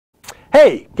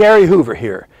Hey, Gary Hoover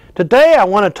here. Today I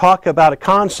want to talk about a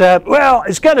concept, well,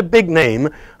 it's got a big name.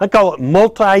 I call it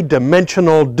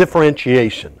multi-dimensional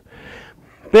differentiation.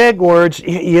 Big words.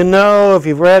 You know, if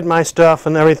you've read my stuff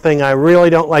and everything, I really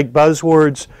don't like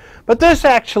buzzwords. But this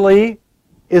actually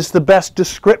is the best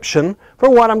description for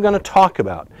what I'm going to talk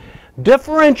about.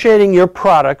 Differentiating your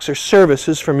products or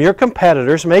services from your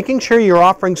competitors, making sure you're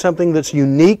offering something that's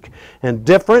unique and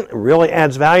different, and really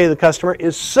adds value to the customer,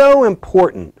 is so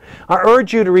important. I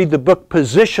urge you to read the book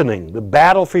Positioning, The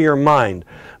Battle for Your Mind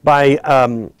by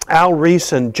Al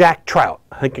Ries and Jack Trout.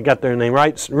 I think I got their name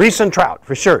right. Ries and Trout,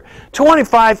 for sure.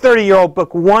 25, 30-year-old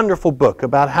book, wonderful book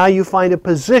about how you find a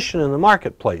position in the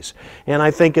marketplace. And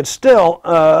I think it's still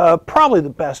probably the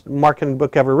best marketing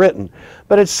book ever written.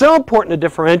 But it's so important to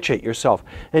differentiate yourself.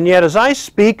 And yet, as I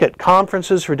speak at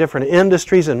conferences for different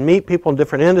industries and meet people in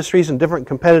different industries and different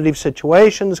competitive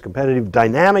situations, competitive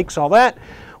dynamics, all that,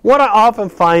 what I often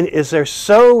find is they're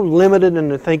so limited in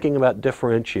their thinking about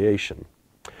differentiation.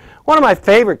 One of my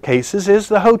favorite cases is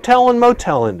the hotel and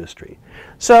motel industry.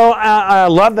 So I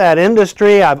love that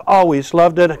industry. I've always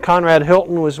loved it. Conrad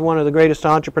Hilton was one of the greatest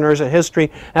entrepreneurs in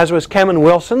history, as was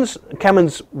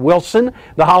Kemmons Wilson,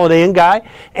 the Holiday Inn guy,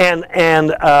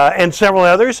 and several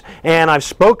others. And I've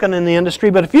spoken in the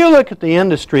industry. But if you look at the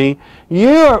industry,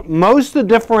 most of the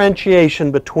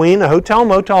differentiation between the hotel and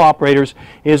motel operators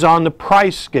is on the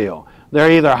price scale.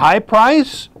 They're either high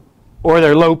price or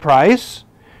they're low price.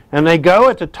 And they go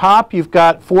at the top, you've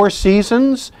got Four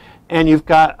Seasons, and you've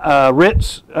got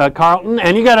Ritz, Carlton,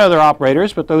 and you got other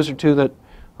operators, but those are two that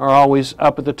are always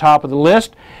up at the top of the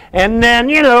list. And then,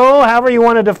 you know, however you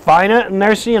want to define it, and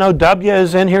there's, you know, W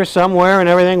is in here somewhere and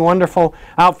everything, wonderful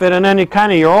outfit. And then you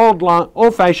kind of your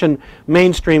old-fashioned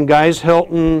mainstream guys,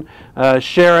 Hilton,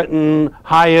 Sheraton,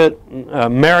 Hyatt,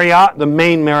 Marriott, the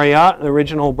main Marriott, the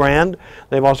original brand.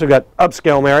 They've also got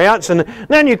upscale Marriotts. And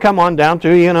then you come on down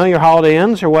to, you know, your Holiday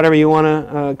Inns or whatever you want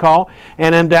to call.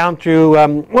 And then down through,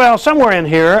 well, somewhere in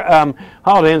here,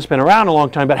 Holiday Inn's been around a long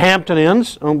time, but Hampton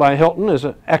Inns, owned by Hilton, is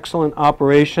an excellent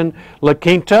operation. La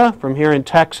Quinta from here in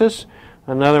Texas,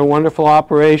 another wonderful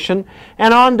operation.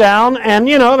 And on down, and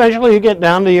you know, eventually you get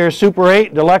down to your Super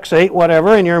 8, Deluxe 8,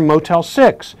 whatever, and your Motel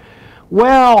 6.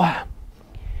 Well,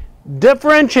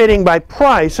 differentiating by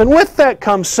price, and with that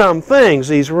comes some things.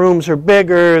 These rooms are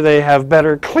bigger, they have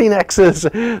better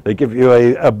Kleenexes, they give you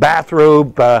a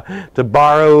bathrobe to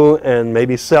borrow and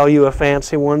maybe sell you a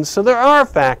fancy one. So there are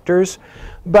factors,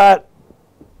 but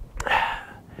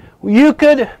you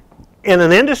could, in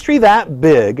an industry that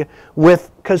big,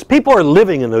 because people are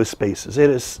living in those spaces, it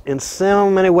is in so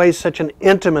many ways such an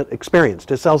intimate experience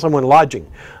to sell someone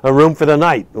lodging, a room for the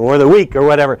night or the week or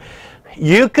whatever.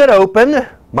 You could open,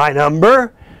 my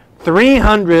number,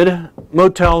 300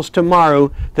 motels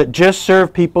tomorrow that just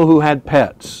serve people who had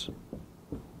pets.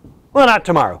 Well, not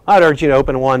tomorrow. I'd urge you to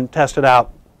open one, test it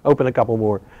out, open a couple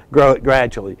more, grow it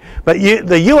gradually. But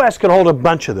the U.S. could hold a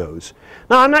bunch of those.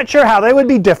 Now, I'm not sure how they would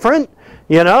be different.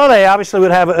 You know, they obviously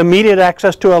would have immediate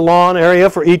access to a lawn area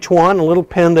for each one, a little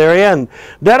pinned area, and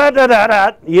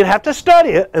da-da-da-da-da. You'd have to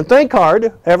study it and think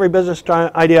hard. Every business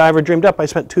idea I ever dreamed up, I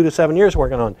spent 2 to 7 years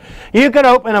working on. You could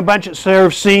open a bunch that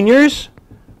serve seniors.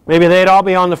 Maybe they'd all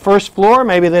be on the first floor.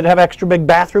 Maybe they'd have extra big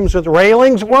bathrooms with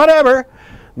railings, whatever.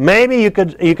 Maybe you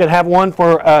could have one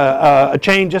for a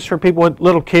chain just for people with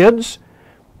little kids.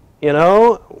 You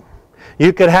know,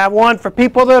 you could have one for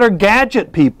people that are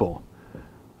gadget people.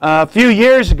 A few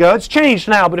years ago, it's changed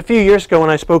now, but a few years ago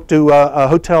when I spoke to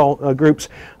hotel groups,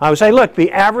 I would say, look,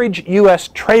 the average U.S.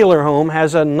 trailer home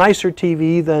has a nicer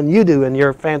TV than you do in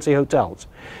your fancy hotels.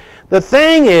 The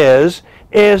thing is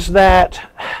that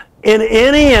in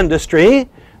any industry,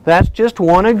 that's just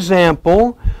one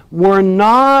example, we're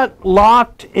not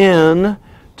locked in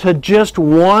to just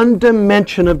one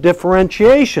dimension of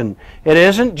differentiation. It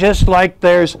isn't just like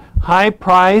there's high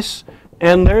price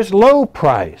and there's low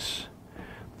price.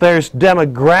 There's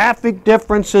demographic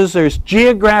differences, there's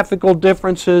geographical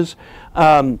differences,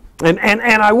 and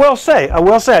I will say,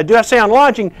 I do have to say on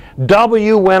lodging,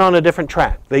 W went on a different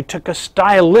track. They took a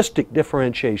stylistic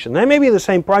differentiation. They may be the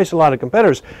same price as a lot of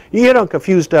competitors. You don't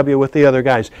confuse W with the other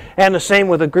guys. And the same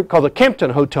with a group called the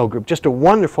Kimpton Hotel Group, just a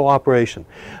wonderful operation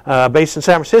based in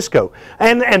San Francisco.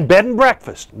 And bed and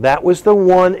breakfast, that was the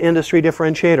one industry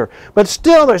differentiator. But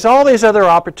still, there's all these other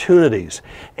opportunities.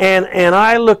 And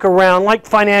I look around like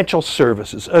financial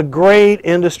services, a great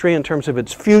industry in terms of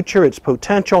its future, its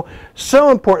potential,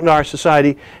 so important to our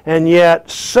society, and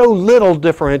yet so little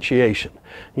differentiation.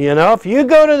 You know, if you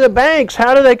go to the banks,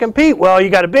 how do they compete? Well, you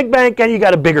got a big bank and you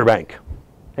got a bigger bank.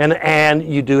 And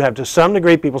you do have to some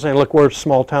degree people saying, look, we're a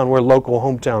small town, we're local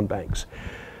hometown banks.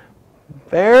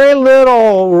 Very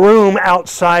little room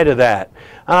outside of that.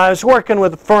 I was working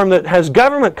with a firm that has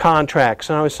government contracts,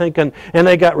 and I was thinking, and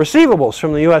they got receivables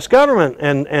from the U.S. government,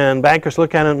 and bankers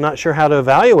look at it and not sure how to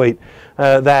evaluate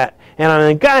that. And I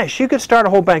think, gosh, you could start a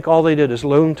whole bank. All they did is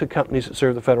loan to companies that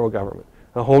serve the federal government,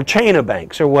 a whole chain of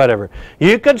banks or whatever.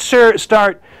 You could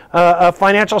start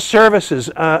financial services,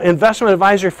 investment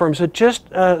advisory firms that just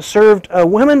served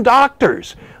women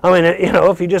doctors. I mean, you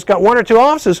know, if you just got one or two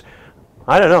offices,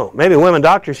 I don't know, maybe women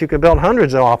doctors, you could build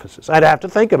hundreds of offices. I'd have to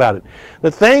think about it. The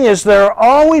thing is, there are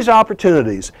always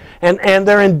opportunities, and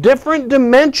they're in different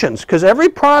dimensions, because every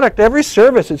product, every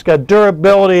service, it's got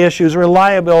durability issues,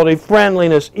 reliability,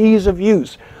 friendliness, ease of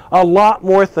use, a lot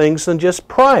more things than just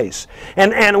price.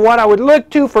 And what I would look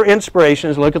to for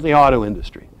inspiration is look at the auto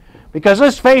industry. Because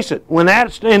let's face it, when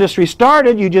that industry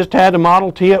started, you just had a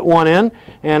Model T at one end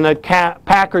and a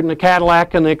Packard and a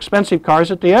Cadillac and the expensive cars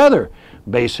at the other,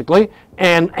 basically.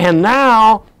 And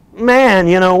now, man,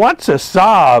 you know, what's a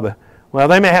Saab? Well,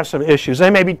 they may have some issues.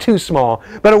 They may be too small.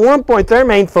 But at one point, their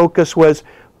main focus was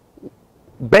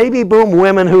baby boom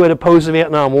women who had opposed the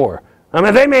Vietnam War. I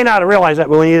mean, they may not have realized that,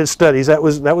 but when you did studies, that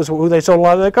was who they sold a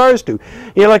lot of their cars to.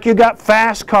 You know, like you got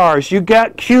fast cars, you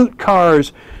got cute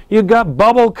cars, you got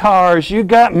bubble cars, you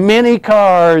got mini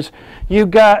cars, you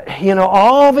got, you know,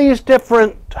 all these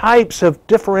different types of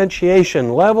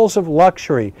differentiation, levels of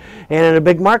luxury. And in a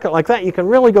big market like that, you can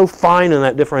really go fine in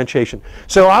that differentiation.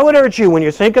 So I would urge you, when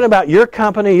you're thinking about your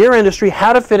company, your industry,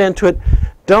 how to fit into it,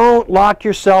 don't lock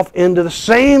yourself into the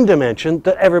same dimension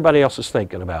that everybody else is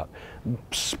thinking about.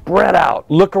 Spread out,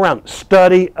 look around,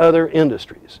 study other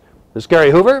industries. This is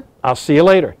Gary Hoover. I'll see you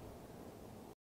later.